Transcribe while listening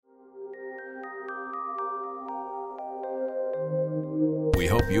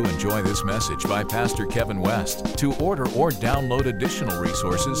hope you enjoy this message by Pastor Kevin West. To order or download additional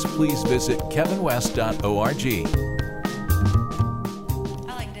resources, please visit kevinwest.org.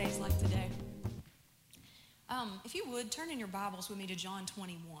 I like days like today. If you would, turn in your Bibles with me to John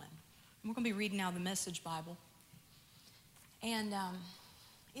 21. We're going to be reading now the Message Bible. And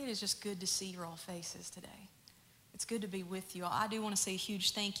it is just good to see your all faces today. It's good to be with you. I do want to say a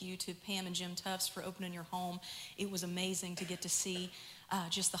huge thank you to Pam and Jim Tufts for opening your home. It was amazing to get to see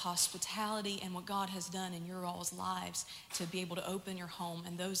just the hospitality and what God has done in your all's lives to be able to open your home.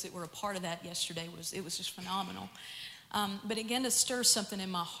 And those that were a part of that yesterday, it was just phenomenal. But again, to stir something in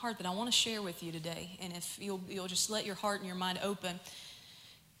my heart that I want to share with you today. And if you'll just let your heart and your mind open,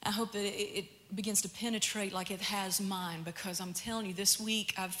 I hope that it begins to penetrate like it has mine. Because I'm telling you, this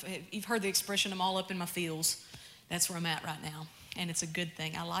week, you've heard the expression, I'm all up in my feels. That's where I'm at right now, and it's a good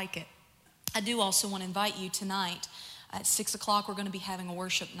thing. I like it. I do also want to invite you tonight at 6 o'clock. We're going to be having a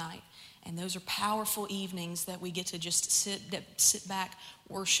worship night, and those are powerful evenings that we get to just sit back,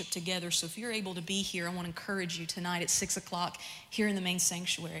 worship together. So if you're able to be here, I want to encourage you tonight at 6 o'clock here in the main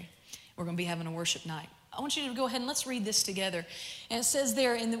sanctuary. We're going to be having a worship night. I want you to go ahead and let's read this together. And it says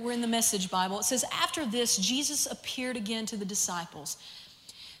there, we're in the Message Bible. It says, after this, Jesus appeared again to the disciples.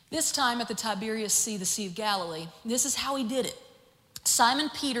 This time at the Tiberias Sea, the Sea of Galilee. This is how he did it. Simon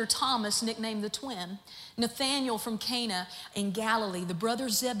Peter, Thomas, nicknamed the twin, Nathanael from Cana in Galilee, the brother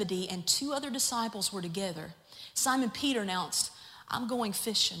Zebedee, and 2 other disciples were together. Simon Peter announced, I'm going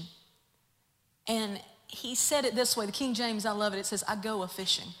fishing. And he said it this way, the King James, I love it, it says, I go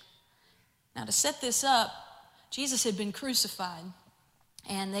a-fishing. Now to set this up, Jesus had been crucified.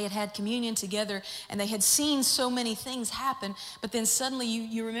 And they had had communion together, and they had seen so many things happen. But then suddenly,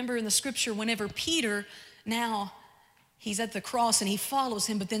 you remember in the scripture, whenever Peter, now he's at the cross and he follows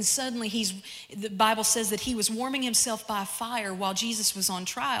him, but then suddenly the Bible says that he was warming himself by a fire while Jesus was on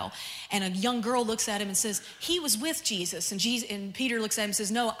trial. And a young girl looks at him and says, he was with Jesus. And Peter looks at him and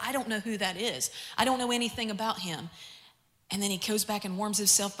says, no, I don't know who that is. I don't know anything about him. And then he goes back and warms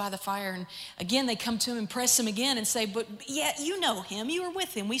himself by the fire. And again, they come to him and press him again and say, but yeah, you know him. You were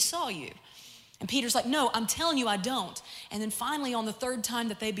with him. We saw you. And Peter's like, no, I'm telling you I don't. And then finally, on the 3rd time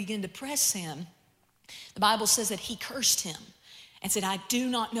that they begin to press him, the Bible says that he cursed him and said, I do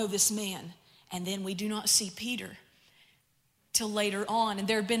not know this man. And then we do not see Peter till later on. And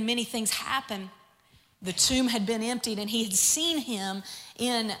there had been many things happen. The tomb had been emptied, and he had seen him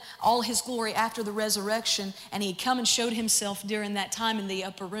in all his glory after the resurrection, and he had come and showed himself during that time in the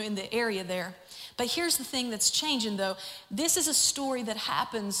upper room, in the area there. But here's the thing that's changing, though. This is a story that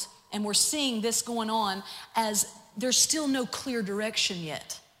happens, and we're seeing this going on as there's still no clear direction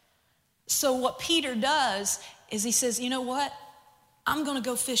yet. So what Peter does is he says, you know what? I'm going to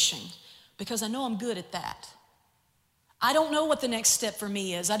go fishing because I know I'm good at that. I don't know what the next step for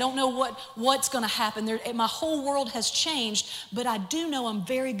me is. I don't know what's going to happen. My whole world has changed, but I do know I'm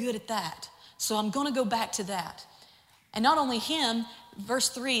very good at that. So I'm going to go back to that. And not only him, verse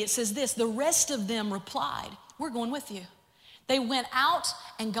 3, it says this, the rest of them replied, we're going with you. They went out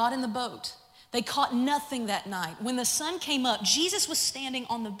and got in the boat. They caught nothing that night. When the sun came up, Jesus was standing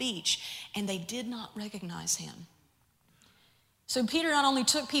on the beach, and they did not recognize him. So Peter not only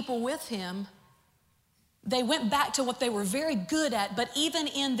took people with him, they went back to what they were very good at, but even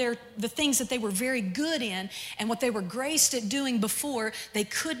in the things that they were very good in and what they were graced at doing before, they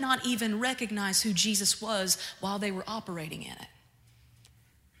could not even recognize who Jesus was while they were operating in it.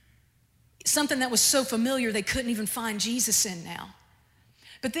 Something that was so familiar they couldn't even find Jesus in now.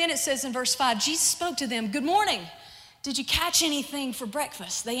 But then it says in verse 5, Jesus spoke to them, good morning. Did you catch anything for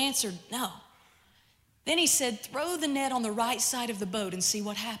breakfast? They answered, no. Then he said, throw the net on the right side of the boat and see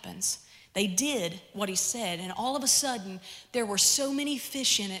what happens. They did what he said, and all of a sudden, there were so many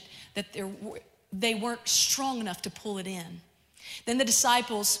fish in it that they weren't strong enough to pull it in. Then the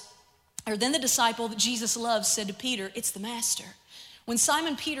disciple that Jesus loved said to Peter, it's the master. When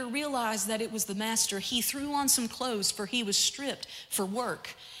Simon Peter realized that it was the master, he threw on some clothes, for he was stripped for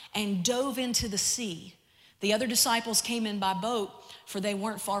work, and dove into the sea. The other disciples came in by boat, for they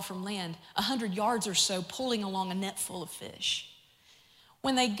weren't far from land, 100 yards or so, pulling along a net full of fish.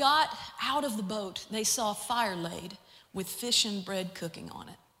 When they got out of the boat, they saw a fire laid with fish and bread cooking on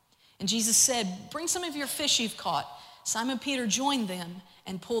it. And Jesus said, bring some of your fish you've caught. Simon Peter joined them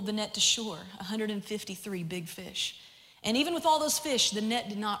and pulled the net to shore, 153 big fish. And even with all those fish, the net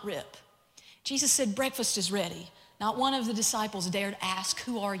did not rip. Jesus said, breakfast is ready. Not one of the disciples dared ask,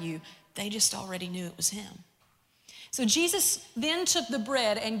 who are you? They just already knew it was him. So Jesus then took the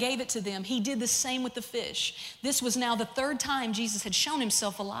bread and gave it to them. He did the same with the fish. This was now the 3rd time Jesus had shown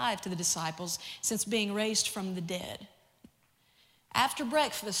himself alive to the disciples since being raised from the dead. After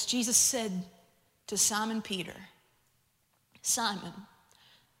breakfast, Jesus said to Simon Peter, Simon,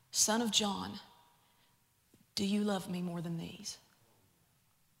 son of John, do you love me more than these?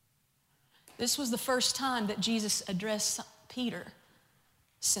 This was the first time that Jesus addressed Peter,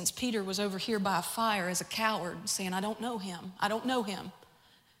 since Peter was over here by a fire as a coward, saying, I don't know him.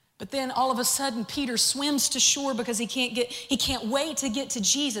 But then all of a sudden, Peter swims to shore because he can't wait to get to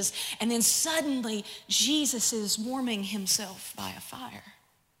Jesus. And then suddenly, Jesus is warming himself by a fire.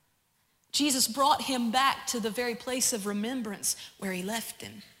 Jesus brought him back to the very place of remembrance where he left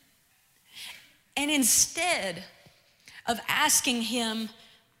him. And instead of asking him,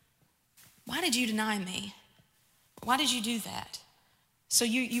 why did you deny me? Why did you do that? So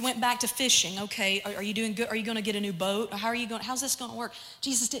you went back to fishing. Okay, are you doing good? Are you going to get a new boat? Or how's this going to work?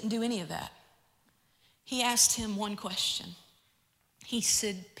 Jesus didn't do any of that. He asked him one question. He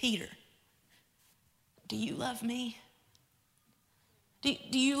said, Peter, do you love me?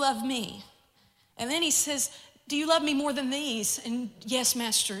 Do you love me? And then he says, do you love me more than these? And yes,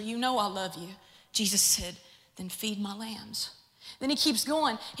 Master, you know I love you. Jesus said, then feed my lambs. Then he keeps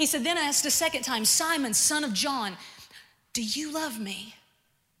going. He said, then I asked a second time, Simon, son of John, do you love me?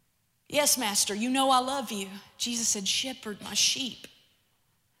 Yes, Master, you know I love you. Jesus said, shepherd my sheep.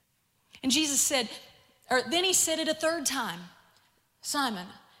 And Jesus said, then he said it a third time, Simon,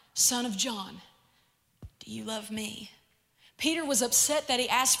 son of John, do you love me? Peter was upset that he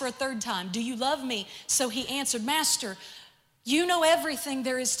asked for a third time, do you love me? So he answered, Master, you know everything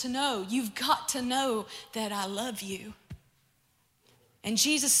there is to know. You've got to know that I love you. And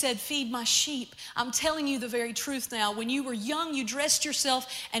Jesus said, feed my sheep. I'm telling you the very truth now. When you were young, you dressed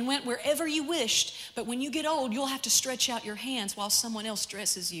yourself and went wherever you wished. But when you get old, you'll have to stretch out your hands while someone else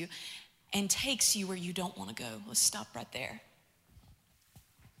dresses you and takes you where you don't want to go. Let's stop right there.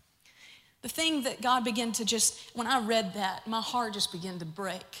 The thing that God began to when I read that, my heart just began to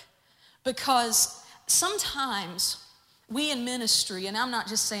break. Because sometimes we in ministry, and I'm not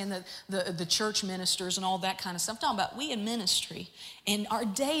just saying that the church ministers and all that kind of stuff, I'm talking about we in ministry, in our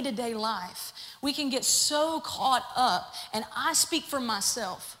day-to-day life, we can get so caught up, and I speak for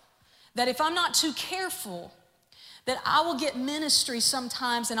myself, that if I'm not too careful, that I will get ministry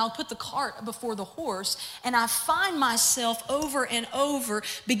sometimes and I'll put the cart before the horse, and I find myself over and over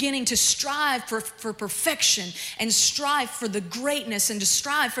beginning to strive for perfection and strive for the greatness and to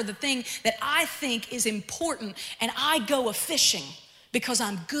strive for the thing that I think is important, and I go a-fishing because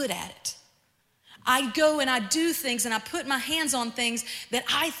I'm good at it. I go and I do things and I put my hands on things that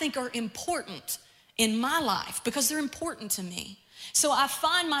I think are important in my life because they're important to me. So I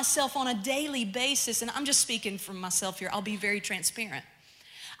find myself on a daily basis, and I'm just speaking for myself here, I'll be very transparent.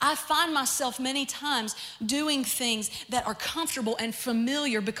 I find myself many times doing things that are comfortable and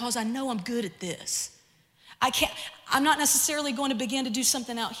familiar because I know I'm good at this. I'm not necessarily going to begin to do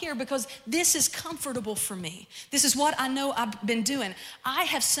something out here because this is comfortable for me. This is what I know I've been doing. I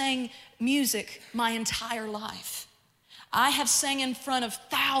have sang music my entire life. I have sang in front of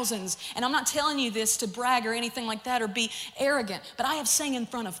thousands, and I'm not telling you this to brag or anything like that or be arrogant, but I have sang in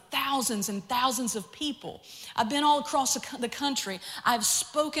front of thousands and thousands of people. I've been all across the country. I've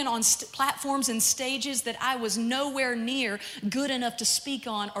spoken on platforms and stages that I was nowhere near good enough to speak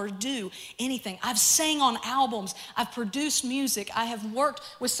on or do anything. I've sang on albums. I've produced music. I have worked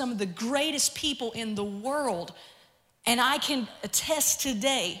with some of the greatest people in the world, and I can attest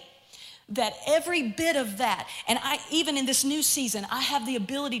today that every bit of that, and even in this new season, I have the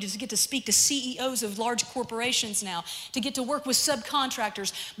ability to get to speak to CEOs of large corporations now, to get to work with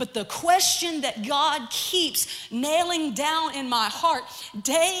subcontractors. But the question that God keeps nailing down in my heart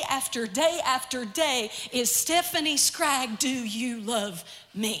day after day after day is, Stephanie Scragg, do you love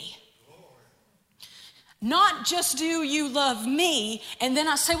me? Not just do you love me, and then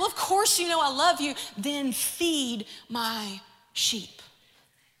I say, well, of course you know I love you, then feed my sheep.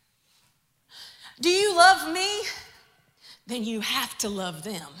 Do you love me? Then you have to love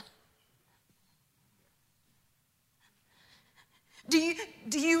them.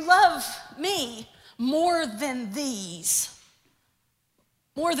 Do you love me more than these?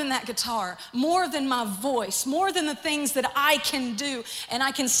 More than that guitar, more than my voice, more than the things that I can do, and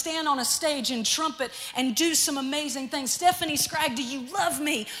I can stand on a stage and trumpet and do some amazing things. Stephanie Scragg, do you love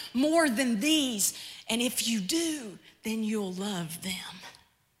me more than these? And if you do, then you'll love them.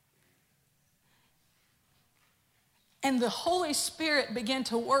 And the Holy Spirit began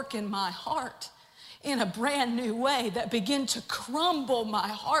to work in my heart in a brand new way that began to crumble my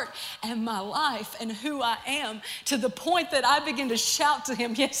heart and my life and who I am, to the point that I began to shout to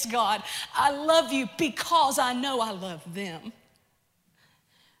him, yes, God, I love you because I know I love them.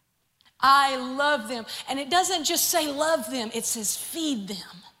 I love them. And it doesn't just say love them, it says feed them.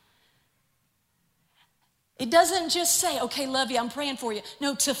 It doesn't just say, okay, love you, I'm praying for you.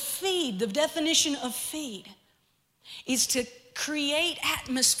 No, to feed, the definition of feed is to create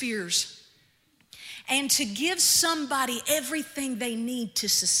atmospheres and to give somebody everything they need to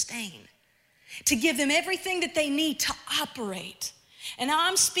sustain, to give them everything that they need to operate. And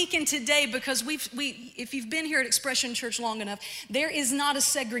I'm speaking today because if you've been here at Expression Church long enough, there is not a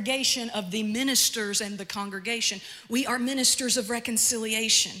segregation of the ministers and the congregation. We are ministers of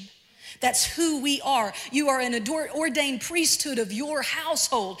reconciliation. That's who we are. You are an ordained priesthood of your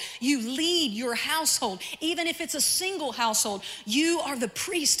household. You lead your household. Even if it's a single household, you are the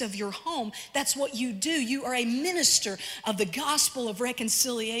priest of your home. That's what you do. You are a minister of the gospel of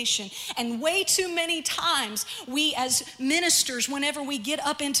reconciliation. And way too many times, we as ministers, whenever we get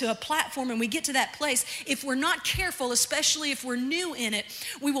up into a platform and we get to that place, if we're not careful, especially if we're new in it,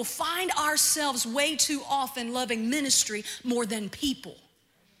 we will find ourselves way too often loving ministry more than people.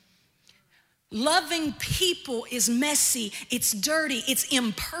 Loving people is messy, it's dirty, it's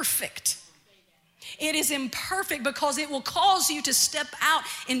imperfect. It is imperfect because it will cause you to step out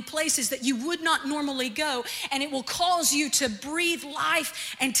in places that you would not normally go, and it will cause you to breathe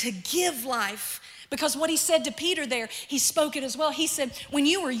life and to give life. Because what he said to Peter there, he spoke it as well. He said, when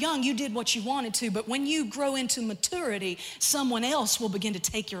you were young, you did what you wanted to, but when you grow into maturity, someone else will begin to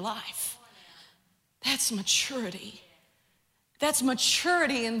take your life. That's maturity. That's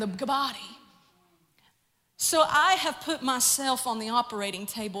maturity in the body. So I have put myself on the operating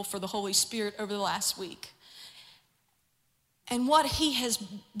table for the Holy Spirit over the last week. And what he has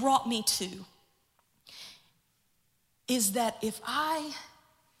brought me to is that if I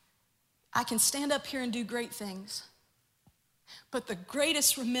can stand up here and do great things, but the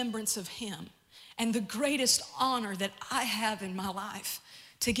greatest remembrance of him and the greatest honor that I have in my life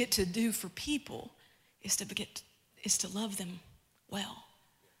to get to do for people is to love them well.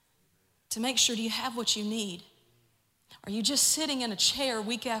 To make sure, do you have what you need? Are you just sitting in a chair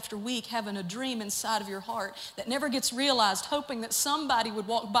week after week having a dream inside of your heart that never gets realized, hoping that somebody would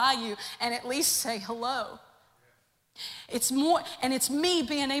walk by you and at least say hello? It's more, and it's me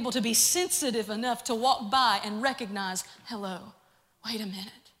being able to be sensitive enough to walk by and recognize, hello, wait a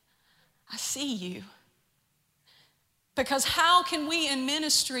minute, I see you. Because how can we in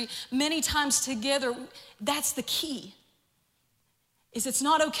ministry many times together, that's the key. Is it's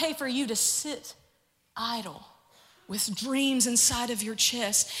not okay for you to sit idle with dreams inside of your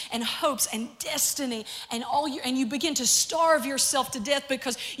chest and hopes and destiny and you begin to starve yourself to death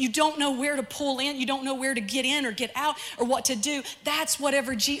because you don't know where to pull in, you don't know where to get in or get out or what to do. That's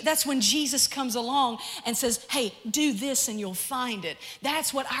when Jesus comes along and says, hey, do this and you'll find it.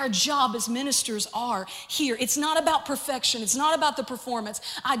 That's what our job as ministers are here. It's not about perfection. It's not about the performance.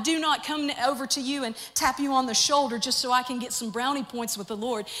 I do not come over to you and tap you on the shoulder just so I can get some brownie points with the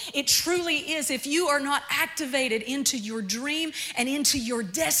Lord. It truly is, if you are not activated into your dream and into your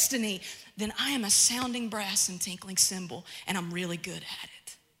destiny, then I am a sounding brass and tinkling cymbal, and I'm really good at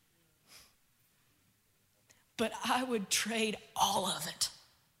it. But I would trade all of it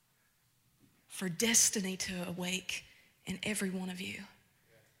for destiny to awake in every one of you.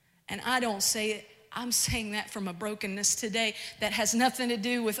 And I don't say it, I'm saying that from a brokenness today that has nothing to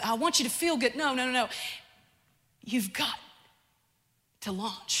do with, I want you to feel good. No. You've got to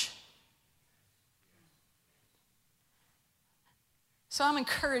launch. So I'm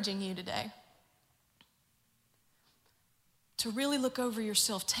encouraging you today to really look over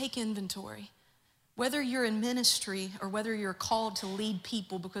yourself, take inventory. Whether you're in ministry or whether you're called to lead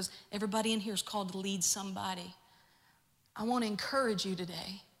people, because everybody in here is called to lead somebody, I want to encourage you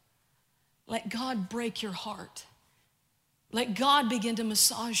today. Let God break your heart. Let God begin to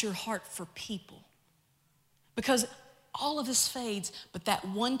massage your heart for people. Because all of this fades, but that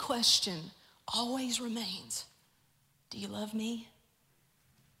one question always remains. Do you love me?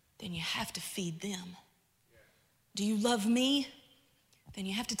 Then you have to feed them. Do you love me? Then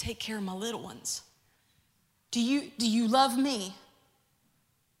you have to take care of my little ones. Do you love me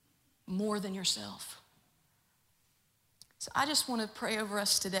more than yourself? So I just want to pray over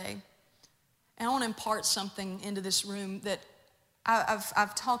us today. And I want to impart something into this room that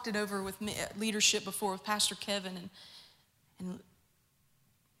I've talked it over with leadership before with Pastor Kevin. And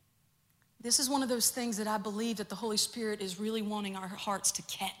this is one of those things that I believe that the Holy Spirit is really wanting our hearts to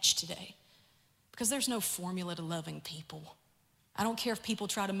catch today. Because there's no formula to loving people. I don't care if people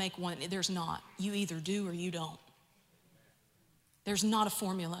try to make one. There's not. You either do or you don't. There's not a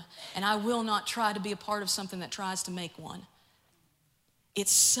formula. And I will not try to be a part of something that tries to make one.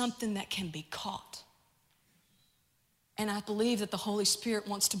 It's something that can be caught. And I believe that the Holy Spirit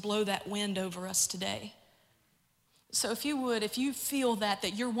wants to blow that wind over us today. So if you would, if you feel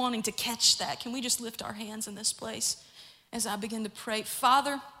that you're wanting to catch that, can we just lift our hands in this place as I begin to pray?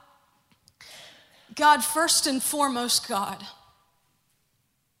 Father, God, first and foremost, God,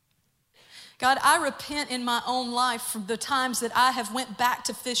 I repent in my own life for the times that I have went back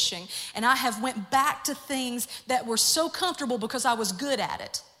to fishing and I have went back to things that were so comfortable because I was good at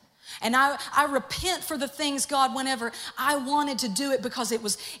it. And I repent for the things, God, whenever I wanted to do it because it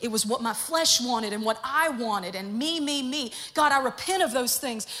was what my flesh wanted and what I wanted and me. God, I repent of those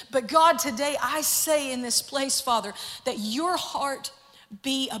things. But God, today I say in this place, Father, that your heart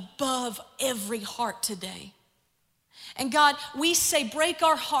be above every heart today. And God, we say break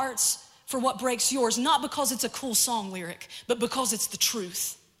our hearts for what breaks yours, not because it's a cool song lyric, but because it's the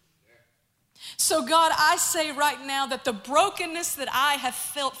truth. So God, I say right now that the brokenness that I have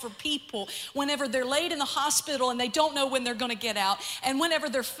felt for people whenever they're laid in the hospital and they don't know when they're going to get out, and whenever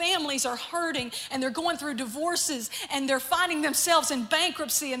their families are hurting and they're going through divorces and they're finding themselves in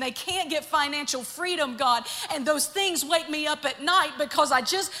bankruptcy and they can't get financial freedom, God, and those things wake me up at night because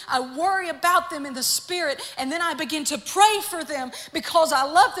I worry about them in the spirit, and then I begin to pray for them because I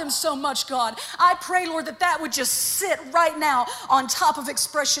love them so much, God. I pray, Lord, that would just sit right now on top of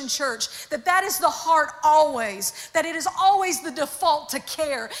Expression Church, that is the heart always, that it is always the default to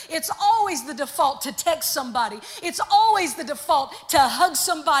care. It's always the default to text somebody. It's always the default to hug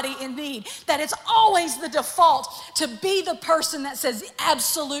somebody in need. That it's always the default to be the person that says,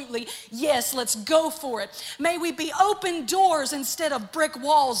 absolutely, yes, let's go for it. May we be open doors instead of brick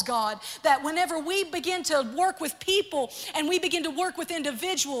walls, God, that whenever we begin to work with people and we begin to work with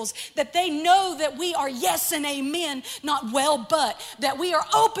individuals, that they know that we are yes and amen, not well, but that we are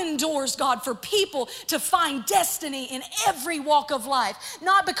open doors, God, for people to find destiny in every walk of life,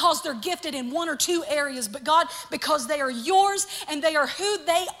 not because they're gifted in one or two areas, but God, because they are yours and they are who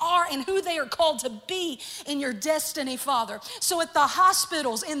they are and who they are called to be in your destiny, Father. So at the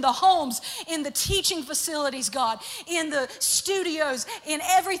hospitals, in the homes, in the teaching facilities, God, in the studios, in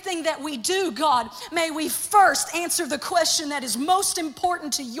everything that we do, God, may we first answer the question that is most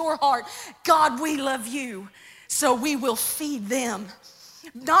important to your heart. God, we love you, so we will feed them.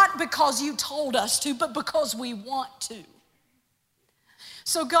 Not because you told us to, but because we want to.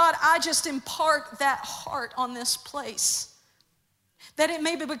 So God, I just impart that heart on this place, that it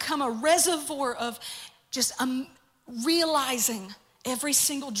may become a reservoir of just realizing every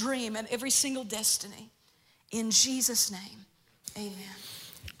single dream and every single destiny. In Jesus' name, amen.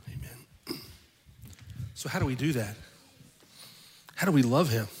 Amen. So how do we do that? How do we love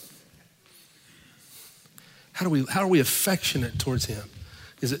him? How are we affectionate towards him?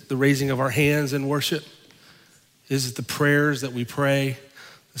 Is it the raising of our hands in worship? Is it the prayers that we pray,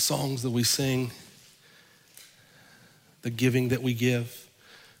 the songs that we sing, the giving that we give?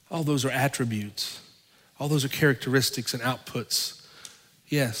 All those are attributes. All those are characteristics and outputs.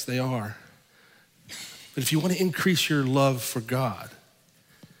 Yes, they are. But if you want to increase your love for God,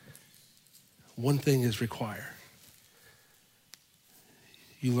 one thing is required.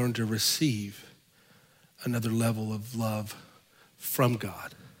 You learn to receive another level of love from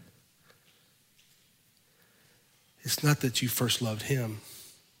God. It's not that you first loved him,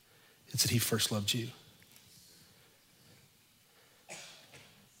 it's that he first loved you.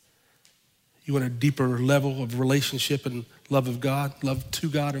 You want a deeper level of relationship and love of God, love to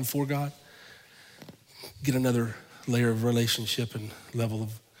God and for God? Get another layer of relationship and level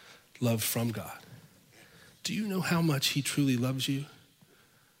of love from God. Do you know how much he truly loves you?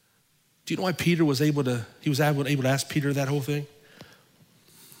 Do you know why Peter was able to ask Peter that whole thing?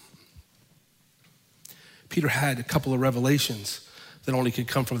 Peter had a couple of revelations that only could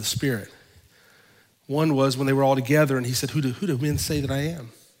come from the Spirit. One was when they were all together and he said, who do men say that I am?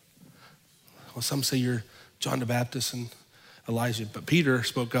 Well, some say you're John the Baptist and Elijah, but Peter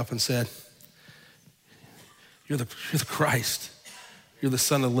spoke up and said, you're the Christ. You're the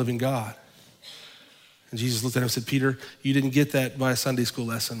Son of the living God. And Jesus looked at him and said, Peter, you didn't get that by a Sunday school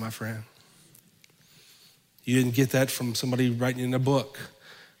lesson, my friend. You didn't get that from somebody writing in a book,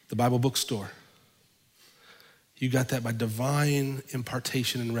 the Bible bookstore. You got that by divine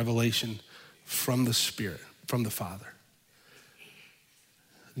impartation and revelation from the Spirit, from the Father.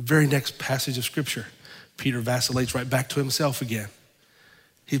 The very next passage of Scripture, Peter vacillates right back to himself again.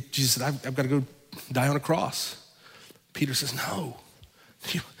 Jesus said, I've got to go die on a cross. Peter says, no,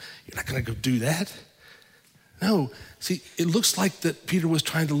 you're not going to go do that. No, see, it looks like that Peter was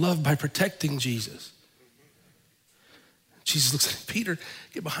trying to love by protecting Jesus. Jesus looks at Peter,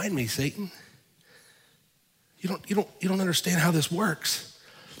 get behind me, Satan. You don't understand how this works.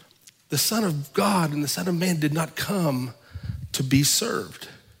 The Son of God and the Son of Man did not come to be served.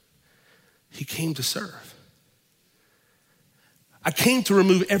 He came to serve. I came to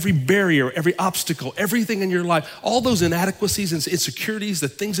remove every barrier, every obstacle, everything in your life, all those inadequacies and insecurities, the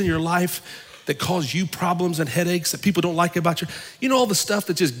things in your life that cause you problems and headaches that people don't like about you. You know, all the stuff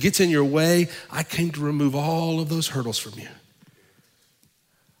that just gets in your way. I came to remove all of those hurdles from you.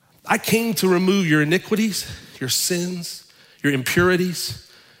 I came to remove your iniquities, your sins, your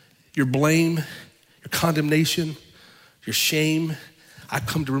impurities, your blame, your condemnation, your shame. I've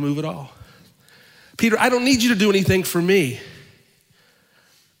come to remove it all. Peter, I don't need you to do anything for me.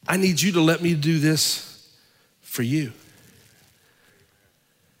 I need you to let me do this for you.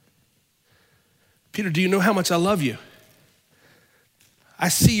 Peter, do you know how much I love you? I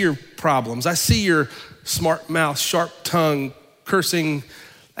see your problems. I see your smart mouth, sharp tongue, cursing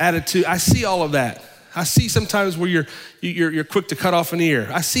attitude. I see all of that. I see sometimes where you're quick to cut off an ear.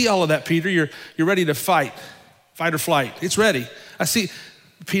 I see all of that, Peter. You're ready to fight or flight. It's ready. I see,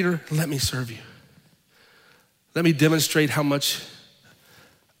 Peter, let me serve you. Let me demonstrate how much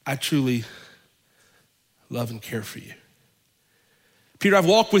I truly love and care for you. Peter, I've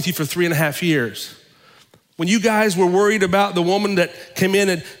walked with you for 3.5 years. When you guys were worried about the woman that came in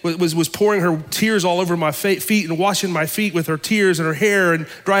and was pouring her tears all over my feet and washing my feet with her tears and her hair and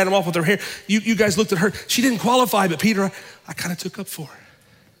drying them off with her hair, you guys looked at her. She didn't qualify, but Peter, I kind of took up for her.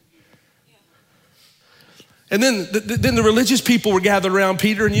 And then the religious people were gathered around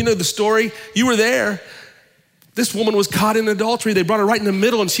Peter, and you know the story. You were there. This woman was caught in adultery. They brought her right in the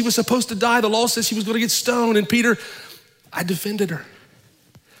middle, and she was supposed to die. The law says she was going to get stoned, and Peter, I defended her.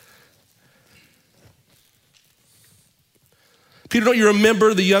 Peter, don't you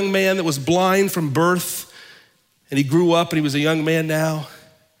remember the young man that was blind from birth, and he grew up and he was a young man now?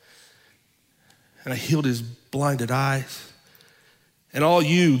 And I healed his blinded eyes. And all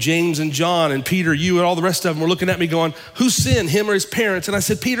you, James and John and Peter, you and all the rest of them were looking at me going, who sinned, him or his parents? And I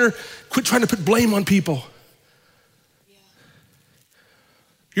said, Peter, quit trying to put blame on people.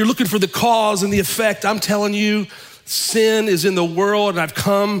 You're looking for the cause and the effect. I'm telling you, sin is in the world, and I've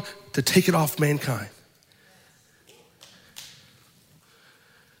come to take it off mankind.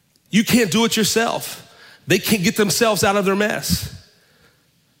 You can't do it yourself. They can't get themselves out of their mess.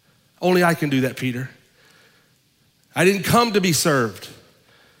 Only I can do that, Peter. I didn't come to be served.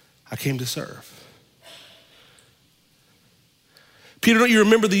 I came to serve. Peter, don't you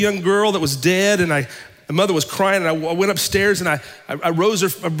remember the young girl that was dead, and my mother was crying, and I went upstairs and I raised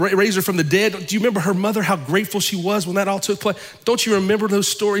her from the dead. Do you remember her mother, how grateful she was when that all took place? Don't you remember those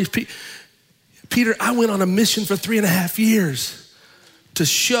stories? Peter, I went on a mission for 3.5 years to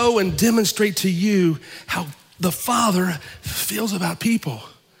show and demonstrate to you how the Father feels about people.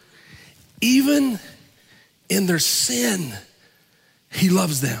 Even in their sin, he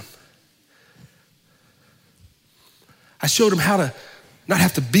loves them. I showed them how to not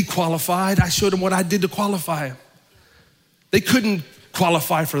have to be qualified. I showed them what I did to qualify them. They couldn't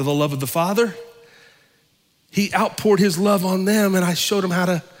qualify for the love of the Father. He outpoured his love on them, and I showed them how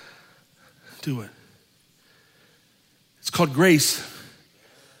to do it. It's called grace,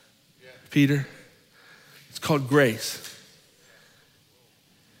 Peter. It's called grace.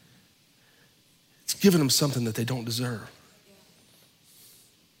 It's giving them something that they don't deserve.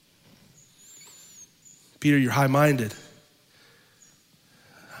 Peter, you're high-minded.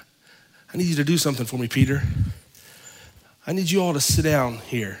 I need you to do something for me, Peter. I need you all to sit down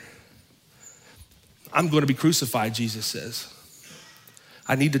here. I'm going to be crucified, Jesus says.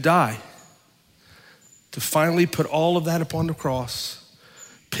 I need to die to finally put all of that upon the cross,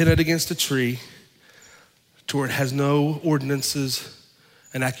 pin it against a tree to where it has no ordinances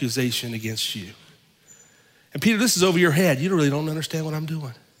and accusation against you. And Peter, this is over your head. You really don't understand what I'm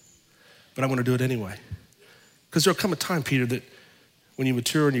doing, but I'm going to do it anyway. Because there'll come a time, Peter, that when you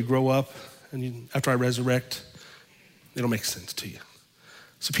mature and you grow up and after I resurrect, it'll make sense to you.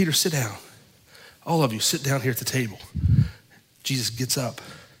 So Peter, sit down. All of you, sit down here at the table. Jesus gets up,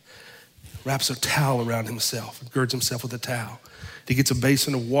 wraps a towel around himself, girds himself with a towel. He gets a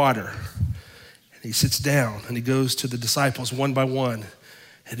basin of water, and he sits down, and he goes to the disciples one by one,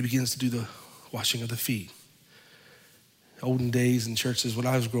 and he begins to do the washing of the feet. Olden days in churches, when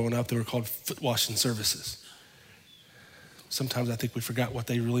I was growing up, they were called foot washing services. Sometimes I think we forgot what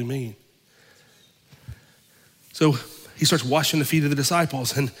they really mean. So he starts washing the feet of the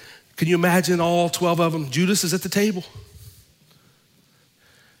disciples, and can you imagine all 12 of them? Judas is at the table.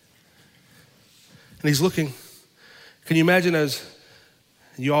 And he's looking. Can you imagine, as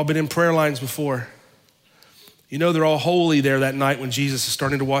you all been in prayer lines before, you know they're all holy there that night when Jesus is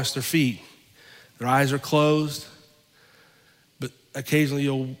starting to wash their feet. Their eyes are closed, but occasionally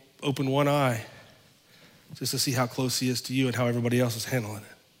you'll open one eye just to see how close he is to you and how everybody else is handling it.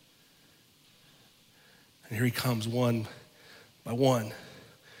 And here he comes one by one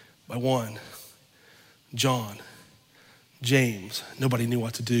by one. John, James, nobody knew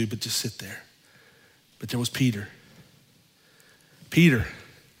what to do but just sit there. But there was Peter. Peter,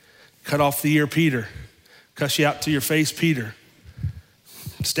 cut off the ear, Peter. Cuss you out to your face, Peter.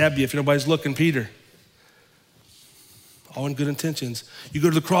 Stab you if nobody's looking, Peter. All in good intentions. You go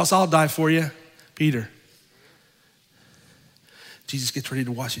to the cross, I'll die for you, Peter. Jesus gets ready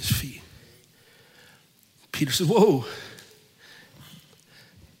to wash his feet. Peter says, whoa.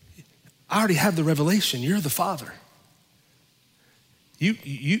 I already have the revelation. You're the Father.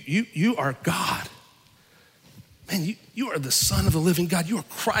 You are God. Man, you are the Son of the living God. You are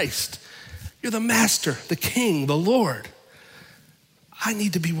Christ. You're the Master, the King, the Lord. I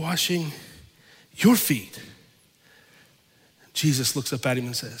need to be washing your feet. Jesus looks up at him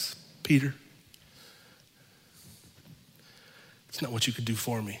and says, Peter, it's not what you could do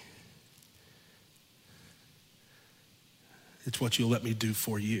for me. It's what you'll let me do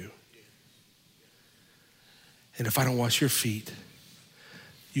for you. And if I don't wash your feet,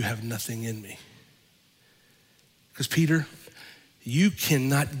 you have nothing in me. Because Peter, you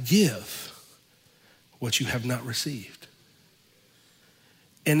cannot give what you have not received.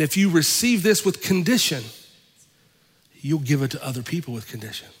 And if you receive this with condition, you'll give it to other people with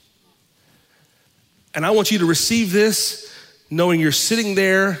condition. And I want you to receive this knowing you're sitting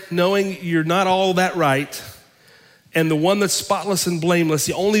there, knowing you're not all that right, and the one that's spotless and blameless,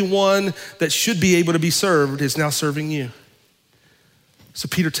 the only one that should be able to be served, is now serving you. So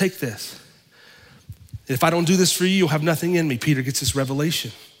Peter, take this. If I don't do this for you, you'll have nothing in me. Peter gets this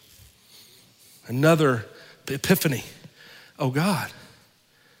revelation. Another epiphany. Oh God,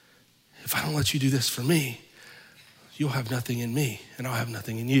 if I don't let you do this for me, you'll have nothing in me and I'll have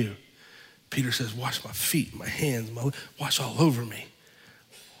nothing in you. Peter says, wash my feet, my hands, wash all over me.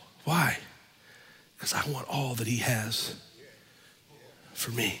 Why? Because I want all that he has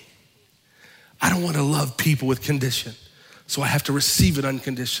for me. I don't want to love people with condition, so I have to receive it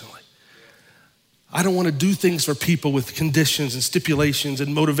unconditionally. I don't want to do things for people with conditions and stipulations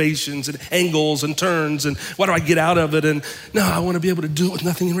and motivations and angles and turns and what do I get out of it? And no, I want to be able to do it with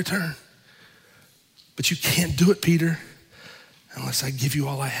nothing in return. But you can't do it, Peter, unless I give you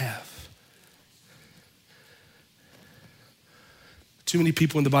all I have. Too many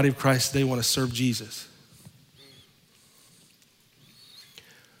people in the body of Christ today want to serve Jesus.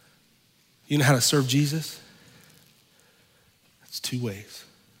 You know how to serve Jesus? It's two ways.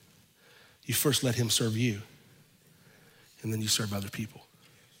 You first let him serve you, and then you serve other people.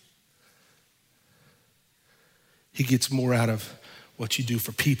 He gets more out of what you do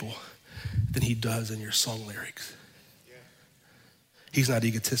for people than he does in your song lyrics. He's not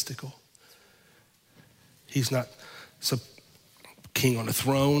egotistical. He's not some king on a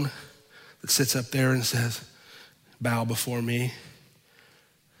throne that sits up there and says, bow before me.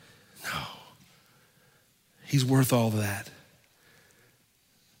 No. He's worth all of that.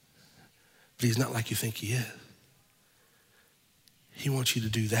 But he's not like you think he is. He wants you to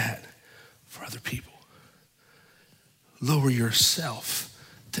do that for other people. Lower yourself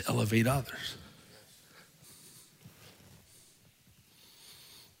to elevate others.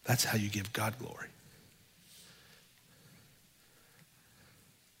 That's how you give God glory.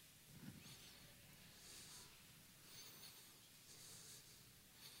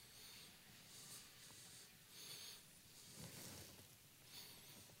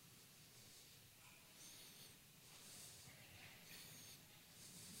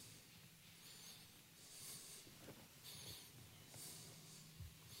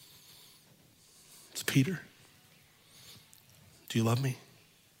 Peter, do you love me?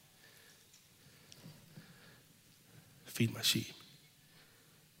 Feed my sheep.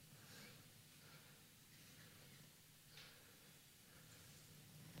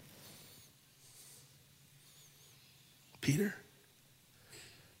 Peter,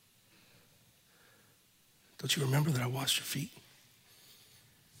 don't you remember that I washed your feet?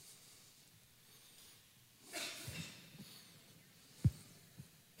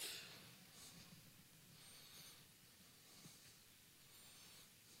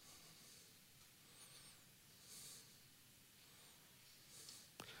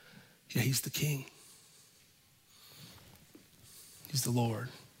 Yeah, he's the king. He's the Lord.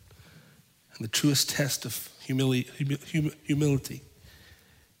 And the truest test of humility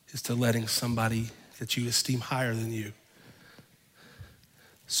is to letting somebody that you esteem higher than you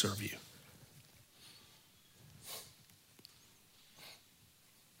serve you.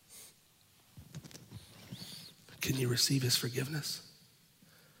 Can you receive his forgiveness?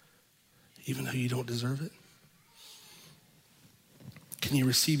 even though you don't deserve it? Can you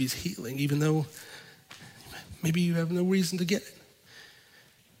receive his healing even though maybe you have no reason to get it?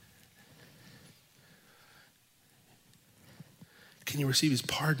 Can you receive his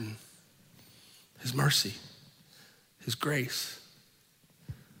pardon, his mercy, his grace?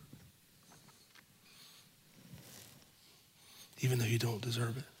 Even though you don't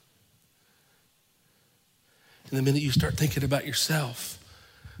deserve it. And the minute you start thinking about yourself,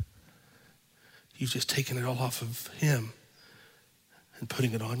 you've just taken it all off of him and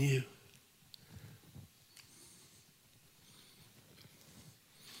putting it on you.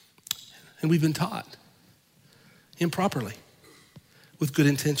 And we've been taught improperly with good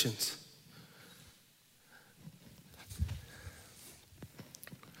intentions.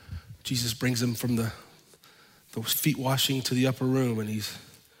 Jesus brings them from the feet washing to the upper room, and he's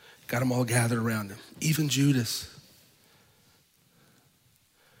got them all gathered around him, even Judas.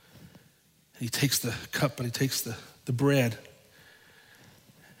 And he takes the cup and he takes the bread.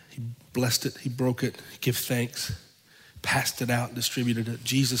 He blessed it, he broke it, he gave thanks, passed it out and distributed it.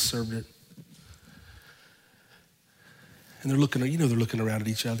 Jesus served it. And they're looking around at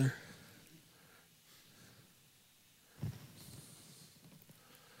each other.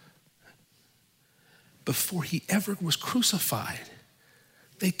 Before he ever was crucified,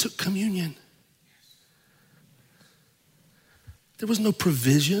 they took communion. There was no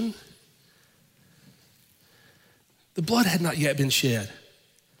provision. The blood had not yet been shed.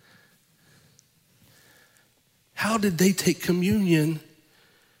 How did they take communion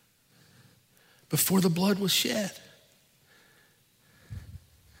before the blood was shed?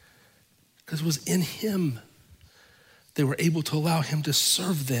 Because it was in him. They were able to allow him to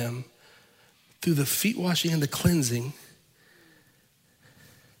serve them through the feet washing and the cleansing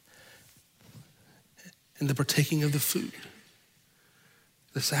and the partaking of the food.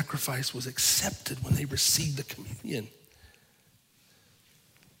 The sacrifice was accepted when they received the communion.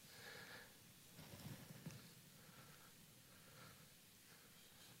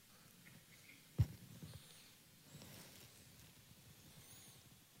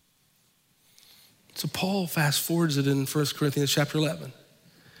 So Paul fast forwards it in 1 Corinthians chapter 11.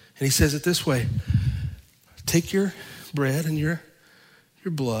 And he says it this way: take your bread and your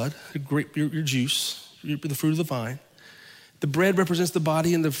blood, your juice, the fruit of the vine. The bread represents the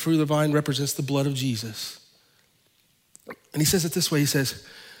body and the fruit of the vine represents the blood of Jesus. And he says it this way, he says,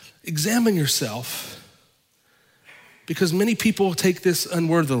 examine yourself, because many people take this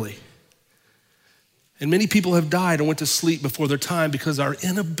unworthily. And many people have died and went to sleep before their time because of our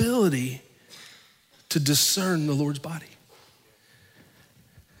inability to discern the Lord's body.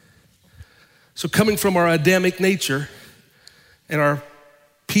 So coming from our Adamic nature and our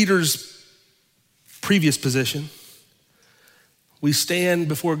Peter's previous position, we stand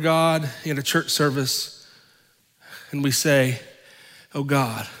before God in a church service and we say, oh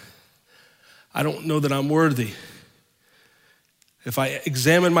God, I don't know that I'm worthy. If I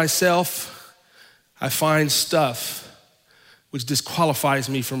examine myself, I find stuff which disqualifies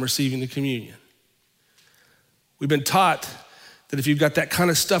me from receiving the communion. We've been taught that if you've got that kind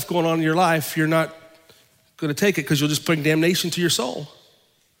of stuff going on in your life, you're not going to take it because you'll just bring damnation to your soul.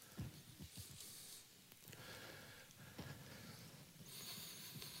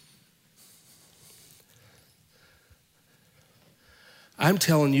 I'm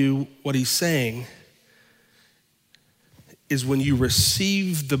telling you what he's saying is when you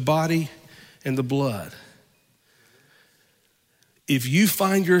receive the body and the blood, if you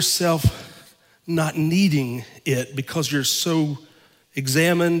find yourself not needing it because you're so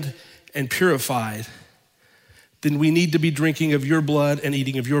examined and purified, then we need to be drinking of your blood and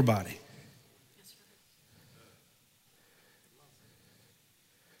eating of your body.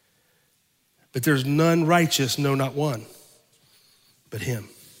 But there's none righteous, no, not one, but him.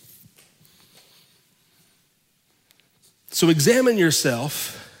 So examine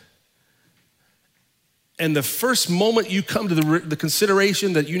yourself, and the first moment you come to the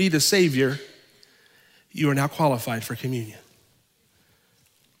consideration that you need a Savior, you are now qualified for communion.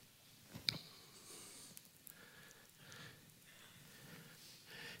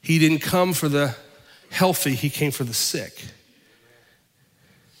 He didn't come for the healthy, he came for the sick.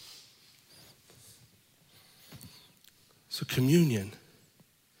 So communion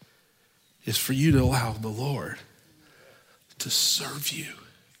is for you to allow the Lord to serve you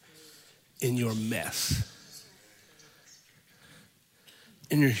in your mess,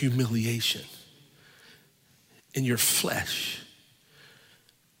 in your humiliation, in your flesh.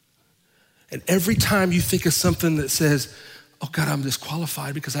 And every time you think of something that says, oh God, I'm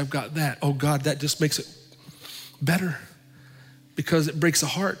disqualified because I've got that. Oh God, that just makes it better because it breaks the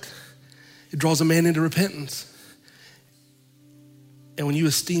heart. It draws a man into repentance. And when you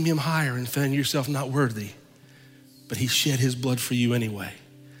esteem him higher and find yourself not worthy, but he shed his blood for you anyway,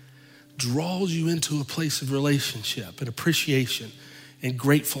 draws you into a place of relationship and appreciation and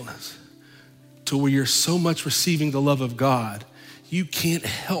gratefulness to where you're so much receiving the love of God, you can't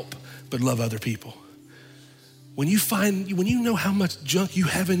help but love other people. When you know how much junk you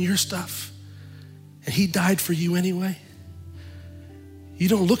have in your stuff and he died for you anyway, you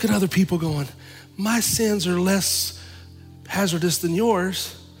don't look at other people going, my sins are less hazardous than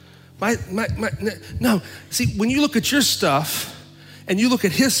yours. No, see, when you look at your stuff and you look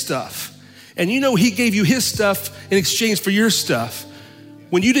at his stuff and you know he gave you his stuff in exchange for your stuff,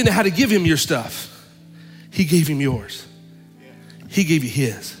 when you didn't know how to give him your stuff, he gave him yours. He gave you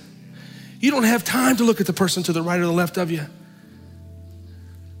his. You don't have time to look at the person to the right or the left of you.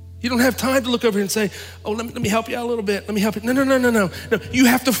 You don't have time to look over here and say, oh, let me help you out a little bit. Let me help you. No. You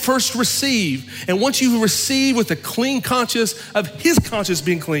have to first receive. And once you receive with a clean conscience of his conscience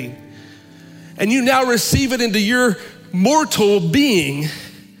being clean, and you now receive it into your mortal being,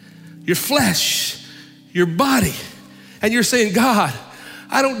 your flesh, your body, and you're saying, God,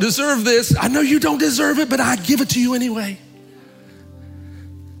 I don't deserve this. I know you don't deserve it, but I give it to you anyway.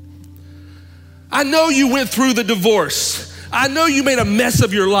 I know you went through the divorce. I know you made a mess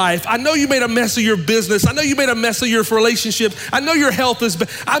of your life. I know you made a mess of your business. I know you made a mess of your relationship. I know your health is bad.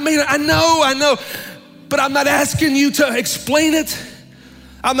 I know. But I'm not asking you to explain it.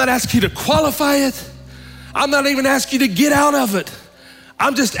 I'm not asking you to qualify it. I'm not even asking you to get out of it.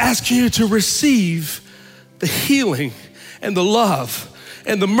 I'm just asking you to receive the healing and the love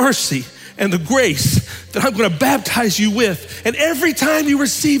and the mercy and the grace that I'm gonna baptize you with. And every time you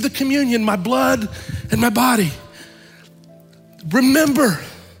receive the communion, my blood and my body, remember,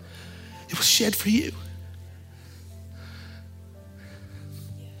 it was shed for you.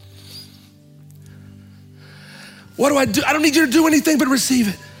 What do I do? I don't need you to do anything but receive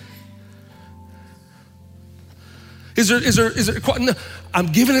it. Is there, no, I'm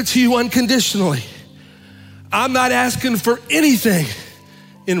giving it to you unconditionally. I'm not asking for anything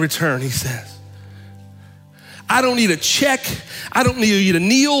in return, he says. I don't need a check. I don't need you to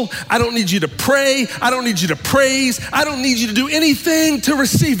kneel. I don't need you to pray. I don't need you to praise. I don't need you to do anything to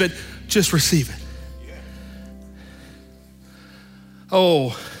receive it. Just receive it.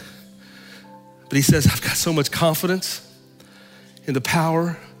 Oh, but he says, I've got so much confidence in the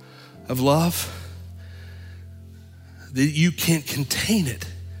power of love that you can't contain it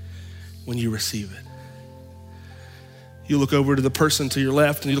when you receive it. You look over to the person to your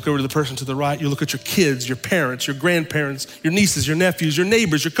left and you look over to the person to the right. You look at your kids, your parents, your grandparents, your nieces, your nephews, your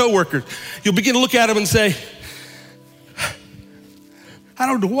neighbors, your coworkers. You'll begin to look at them and say, I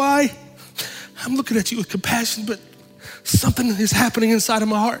don't know why. I'm looking at you with compassion, but something is happening inside of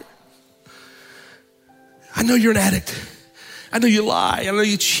my heart. I know you're an addict. I know you lie. I know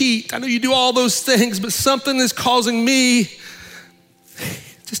you cheat. I know you do all those things, but something is causing me.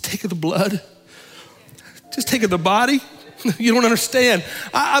 Just take the blood. Just take the body. You don't understand.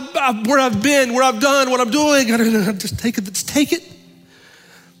 Where I've been, where I've done, what I'm doing. Just take it. Just take it.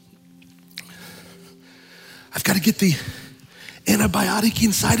 I've got to get the antibiotic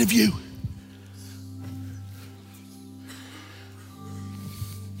inside of you.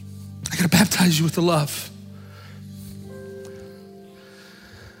 I got to baptize you with the love.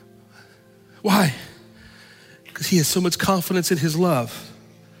 Why? Because he has so much confidence in his love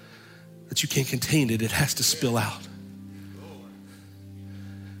that you can't contain it. It has to spill out.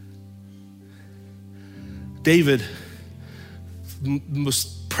 David, the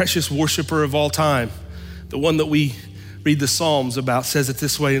most precious worshiper of all time, the one that we read the Psalms about, says it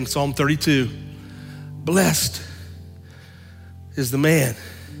this way in Psalm 32. Blessed is the man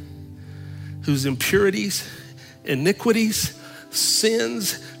whose impurities, iniquities,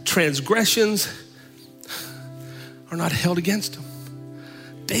 sins, transgressions are not held against him.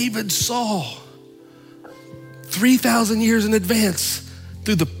 David saw 3,000 years in advance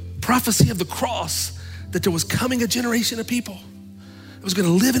through the prophecy of the cross that there was coming a generation of people that was going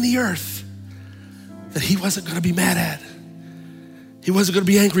to live in the earth that he wasn't going to be mad at. He wasn't going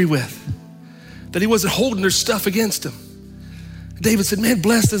to be angry with. That he wasn't holding their stuff against him. David said, man,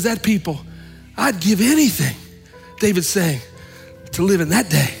 blessed is that people. I'd give anything, David's saying, to live in that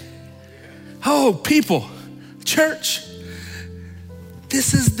day. Oh, people, church,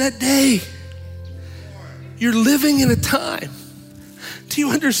 this is that day. You're living in a time. Do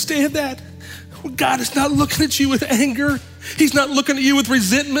you understand that? God is not looking at you with anger. He's not looking at you with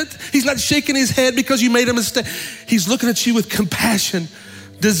resentment. He's not shaking his head because you made a mistake. He's looking at you with compassion,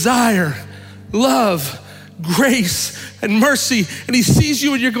 desire, love, grace and mercy, and he sees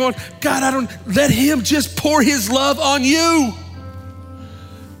you and you're going, God, let him just pour his love on you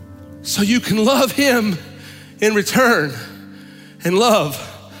so you can love him in return and love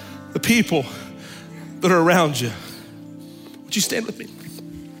the people that are around you. Would you stand with me?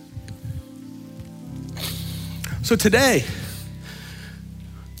 So today,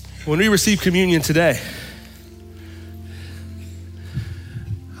 when we receive communion today,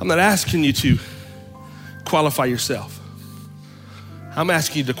 I'm not asking you to qualify yourself. I'm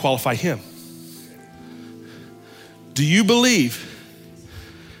asking you to qualify him. Do you believe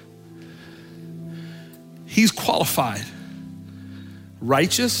he's qualified,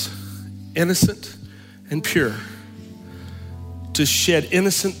 righteous, innocent, and pure to shed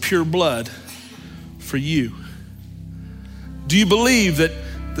innocent, pure blood for you? Do you believe that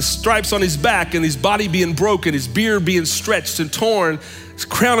the stripes on his back and his body being broken, his beard being stretched and torn, his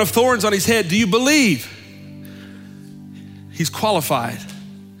crown of thorns on his head, do you believe he's qualified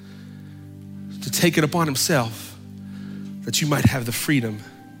to take it upon himself that you might have the freedom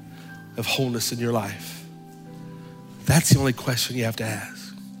of wholeness in your life? That's the only question you have to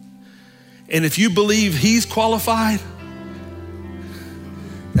ask. And if you believe he's qualified,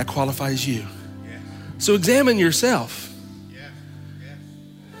 that qualifies you. So examine yourself.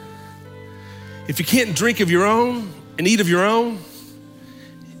 If you can't drink of your own and eat of your own,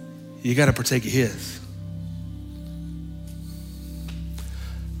 you got to partake of his.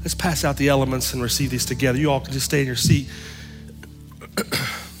 Let's pass out the elements and receive these together. You all can just stay in your seat.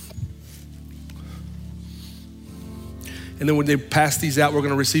 And then when they pass these out, we're going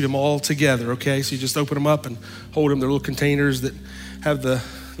to receive them all together, okay? So you just open them up and hold them. They're little containers that have the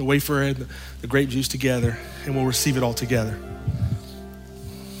wafer and the grape juice together, and we'll receive it all together.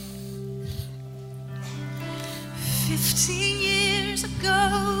 15 years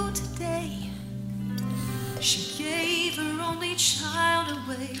ago today, she gave her only child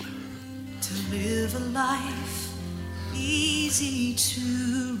away to live a life easy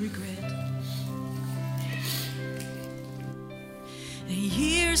to regret. And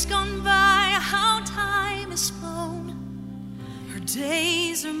years gone by, how time has flown. Her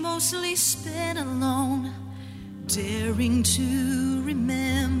days are mostly spent alone, daring to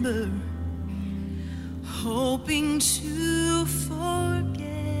remember, hoping to forget.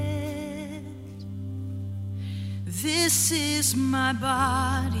 This is my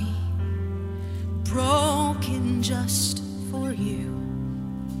body, broken just for you,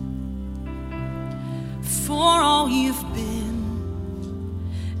 for all you've been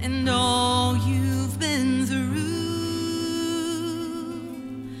and all you've been through.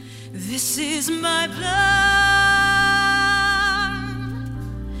 This is my blood.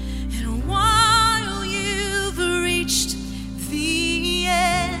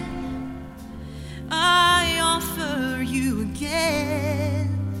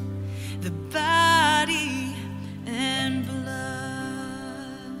 The body and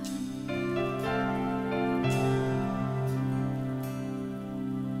blood.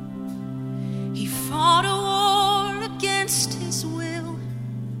 He fought a war against his will.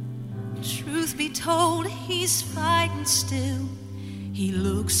 Truth be told, he's fighting still. He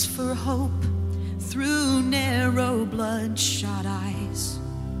looks for hope through narrow bloodshot eyes.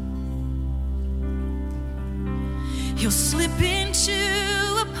 He'll slip into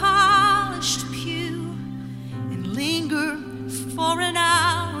a polished pew and linger for an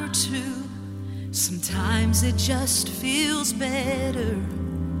hour or two. Sometimes it just feels better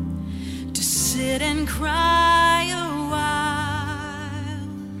to sit and cry a while.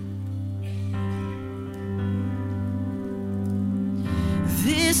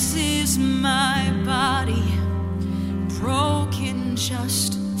 This is my body, broken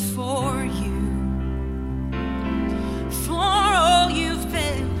just for you. For all you've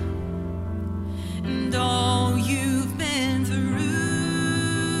been and all you've been through.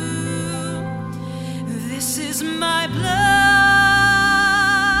 This is my blood,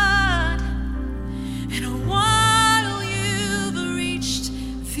 and while you've reached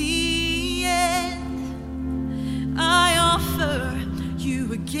the end, I offer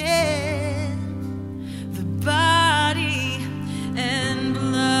you again the body and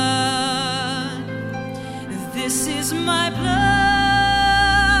blood. This is my blood,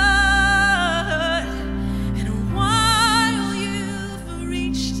 and while you've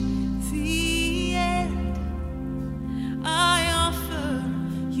reached the end, I offer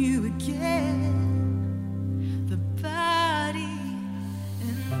you again the body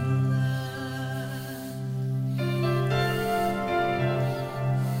and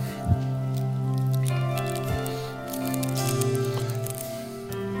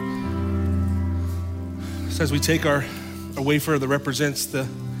So as we take our wafer that represents the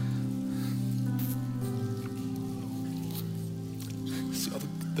see all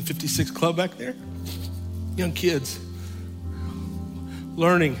the 56 Club back there? Young kids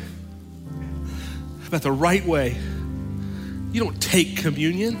learning about the right way. You don't take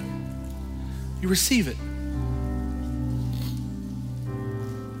communion, you receive it.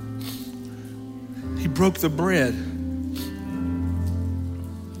 He broke the bread and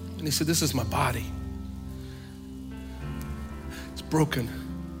he said, this is my body. It's broken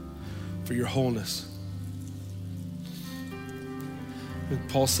for your wholeness. And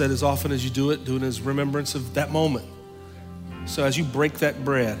Paul said, as often as you do it as remembrance of that moment. So as you break that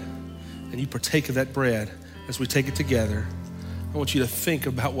bread and you partake of that bread, as we take it together, I want you to think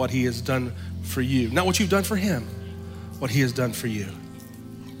about what he has done for you. Not what you've done for him, what he has done for you.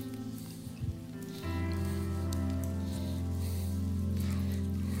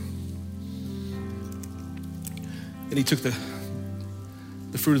 And he took the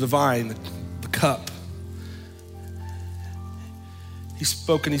fruit of the vine, the cup. He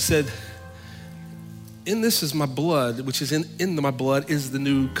spoke and he said, in this is my blood, which is in my blood is the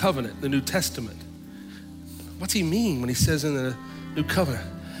new covenant, the New Testament. What's he mean when he says in the new covenant?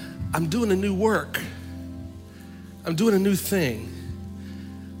 I'm doing a new work. I'm doing a new thing.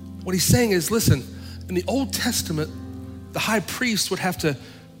 What he's saying is, listen, in the Old Testament, the high priest would have to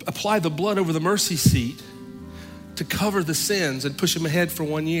apply the blood over the mercy seat to cover the sins and push them ahead for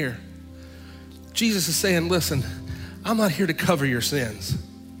 1 year. Jesus is saying, listen, I'm not here to cover your sins.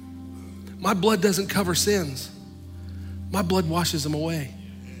 My blood doesn't cover sins. My blood washes them away.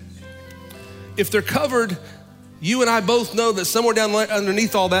 If they're covered, you and I both know that somewhere down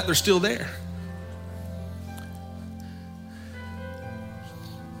underneath all that, they're still there.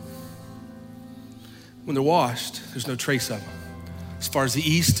 When they're washed, there's no trace of them. As far as the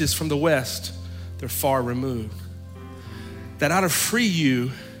east is from the west, they're far removed. That ought to free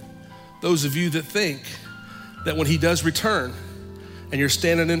you, those of you that think that when he does return and you're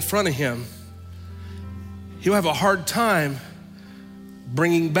standing in front of him, he'll have a hard time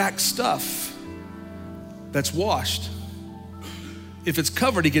bringing back stuff that's washed. If it's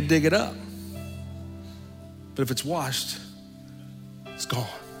covered, he can dig it up. But if it's washed, it's gone.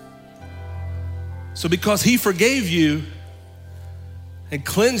 So because he forgave you and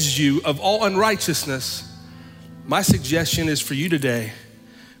cleansed you of all unrighteousness, my suggestion is for you today,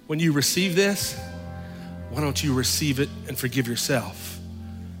 when you receive this, why don't you receive it and forgive yourself?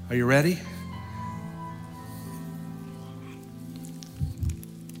 Are you ready?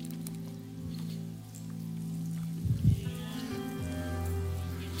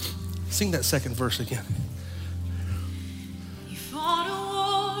 Sing that second verse again. He fought a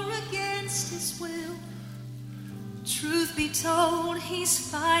war against his will. Truth be told, he's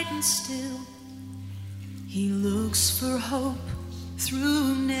fighting still. He looks for hope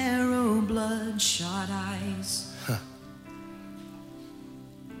through narrow bloodshot eyes.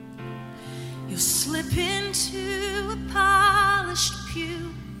 You'll slip into a polished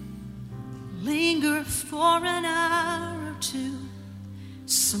pew, linger for an hour or two.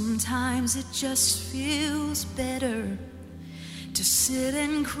 Sometimes it just feels better to sit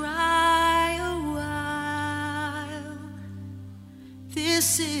and cry a while.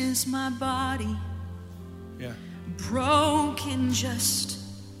 This is my body, broken just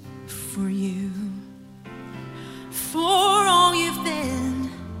for you, for all you've been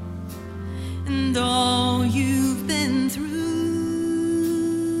and all you've been through.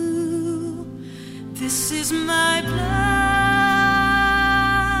 This is my blood,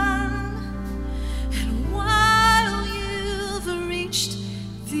 and while you've reached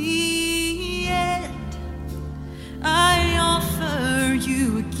the end, I offer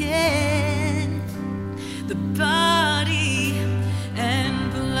you again the body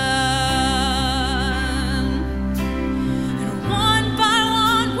and blood. And one by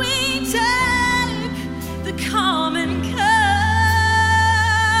one we take the common cup.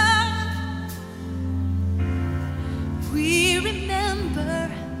 We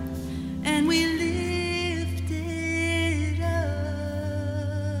remember and we lift it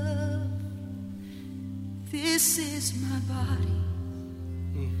up. This is my body,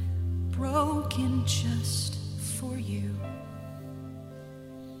 broken just for you,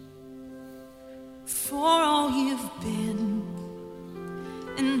 for all you've been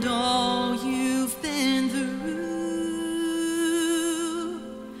and all you've been through.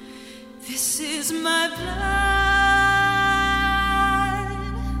 This is my blood,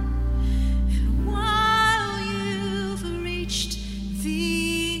 and while you've reached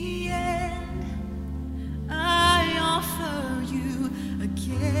the end, I offer you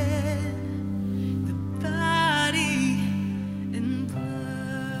again the body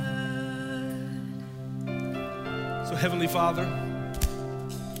Heavenly Father,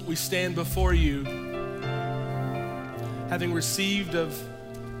 we stand before you, having received of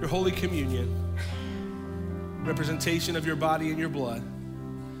your Holy Communion, representation of your body and your blood.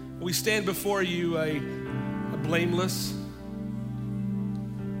 We stand before you a blameless,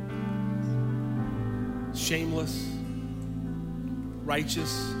 shameless,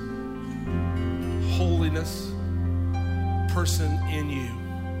 righteous, holiness person in you.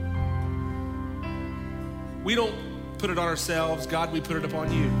 We don't put it on ourselves, God, we put it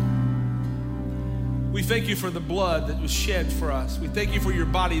upon you. We thank you for the blood that was shed for us. We thank you for your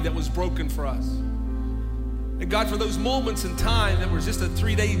body that was broken for us. And God, for those moments in time that was just a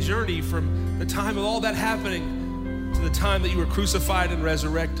 3-day journey from the time of all that happening to the time that you were crucified and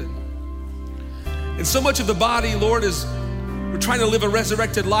resurrected. And so much of the body, Lord, is we're trying to live a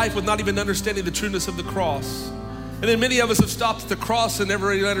resurrected life with not even understanding the trueness of the cross. And then many of us have stopped at the cross and never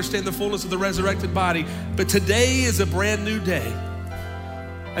really understand the fullness of the resurrected body. But today is a brand new day,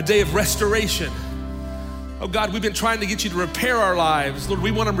 a day of restoration. Oh God, we've been trying to get you to repair our lives. Lord,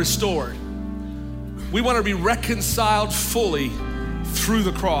 we want them restored. We want to be reconciled fully through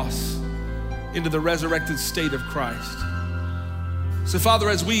the cross into the resurrected state of Christ. So Father,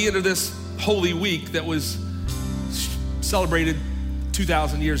 as we enter this Holy Week that was celebrated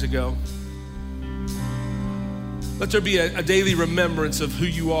 2,000 years ago, let there be a daily remembrance of who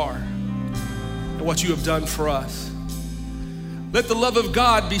you are and what you have done for us. Let the love of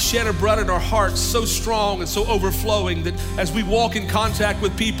God be shed abroad in our hearts so strong and so overflowing that as we walk in contact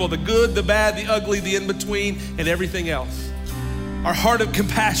with people, the good, the bad, the ugly, the in-between, and everything else, our heart of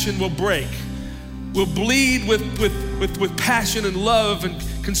compassion will break. We'll bleed with passion and love and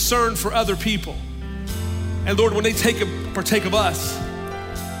concern for other people. And Lord, when they partake of us,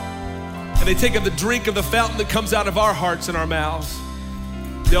 and they take of the drink of the fountain that comes out of our hearts and our mouths,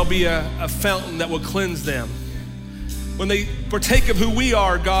 there'll be a fountain that will cleanse them. When they partake of who we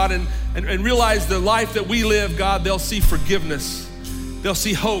are, God, and realize the life that we live, God, they'll see forgiveness. They'll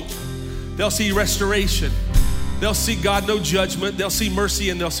see hope. They'll see restoration. They'll see, God, no judgment. They'll see mercy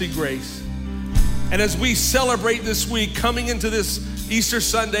and they'll see grace. And as we celebrate this week, coming into this Easter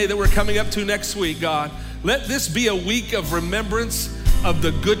Sunday that we're coming up to next week, God, let this be a week of remembrance of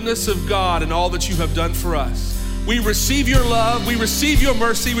the goodness of God and all that you have done for us. We receive your love, we receive your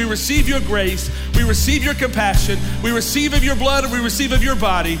mercy, we receive your grace, we receive your compassion, we receive of your blood, and we receive of your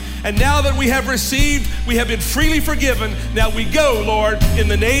body. And now that we have received, we have been freely forgiven. Now we go, Lord, in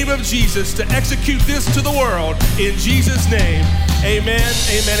the name of Jesus to execute this to the world. In Jesus' name, amen,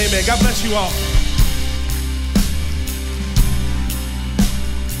 amen, amen. God bless you all.